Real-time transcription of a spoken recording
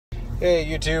Hey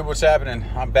YouTube, what's happening?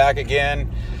 I'm back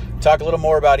again. Talk a little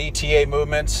more about ETA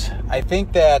movements. I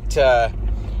think that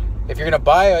if you're going to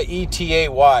buy a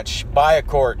ETA watch, buy a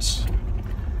Quartz.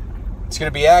 It's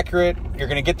going to be accurate. You're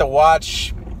going to get the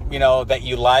watch, that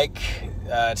you like.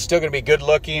 It's still going to be good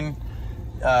looking.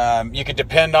 You can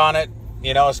depend on it.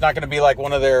 It's not going to be like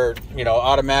one of their,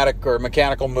 automatic or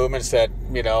mechanical movements that,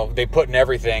 they put in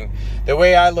everything. The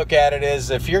way I look at it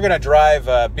is if you're going to drive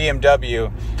a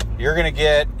BMW, you're going to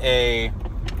get a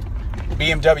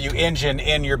BMW engine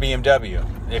in your BMW.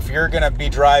 If you're going to be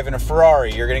driving a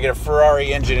Ferrari, you're going to get a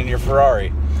Ferrari engine in your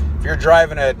Ferrari. If you're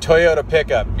driving a Toyota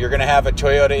pickup, you're going to have a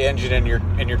Toyota engine in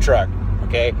your truck.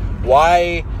 Okay?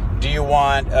 Why do you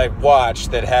want a watch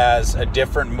that has a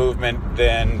different movement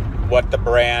than what the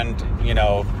brand,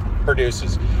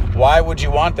 produces? Why would you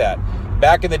want that?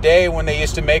 Back in the day when they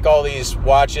used to make all these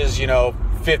watches,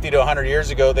 50 to 100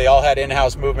 years ago, they all had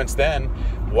in-house movements then.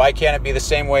 Why can't it be the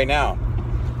same way now?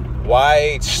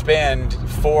 Why spend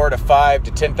 $4,000 to $5,000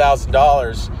 to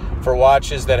 $10,000 for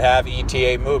watches that have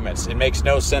ETA movements? It makes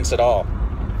no sense at all.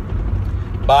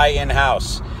 Buy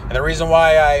in-house. And the reason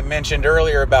why I mentioned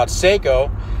earlier about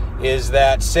Seiko is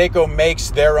that Seiko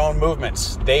makes their own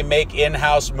movements. They make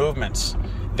in-house movements.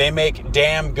 They make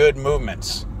damn good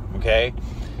movements, okay?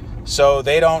 So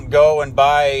they don't go and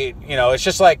buy, it's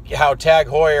just like how Tag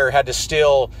Heuer had to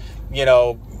steal,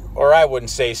 or I wouldn't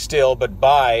say steal, but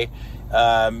buy,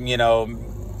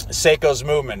 Seiko's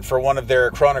movement for one of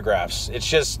their chronographs. It's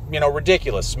just,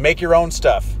 ridiculous. Make your own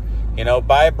stuff.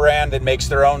 Buy a brand that makes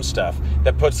their own stuff,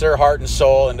 that puts their heart and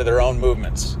soul into their own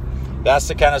movements. That's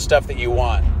the kind of stuff that you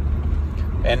want.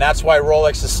 And that's why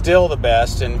Rolex is still the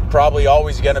best and probably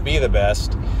always going to be the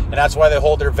best. And that's why they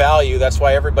hold their value. That's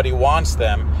why everybody wants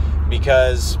them,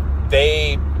 because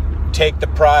they take the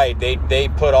pride. They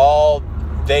put all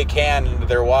they can into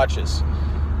their watches.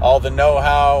 All the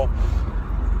know-how,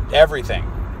 everything.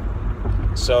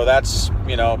 So that's,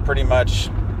 pretty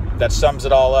much, that sums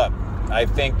it all up. I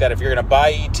think that if you're going to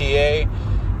buy ETA,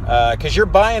 because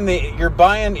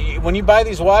when you buy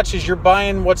these watches, you're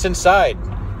buying what's inside.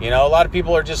 A lot of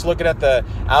people are just looking at the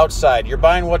outside. You're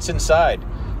buying what's inside.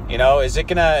 Is it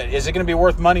gonna be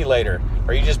worth money later?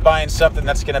 Or are you just buying something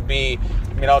that's gonna be,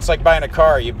 it's like buying a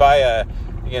car. You buy a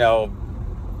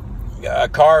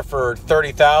car for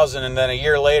 $30,000, and then a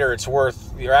year later it's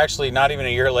worth, or actually not even a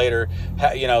year later,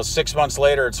 6 months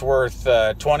later it's worth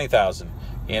 $20,000.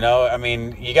 You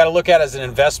got to look at it as an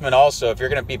investment also. If you're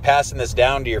going to be passing this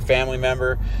down to your family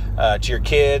member, to your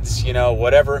kids,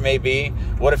 whatever it may be,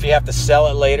 what if you have to sell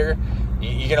it later?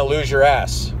 You're going to lose your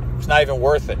ass. It's not even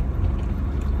worth it.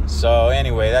 So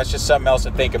anyway, that's just something else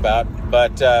to think about.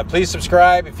 But please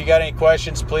subscribe. If you got any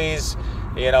questions, please,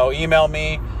 email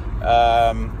me.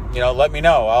 Let me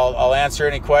know. I'll answer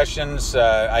any questions.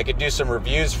 I could do some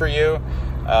reviews for you.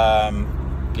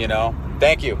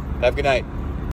 Thank you. Have a good night.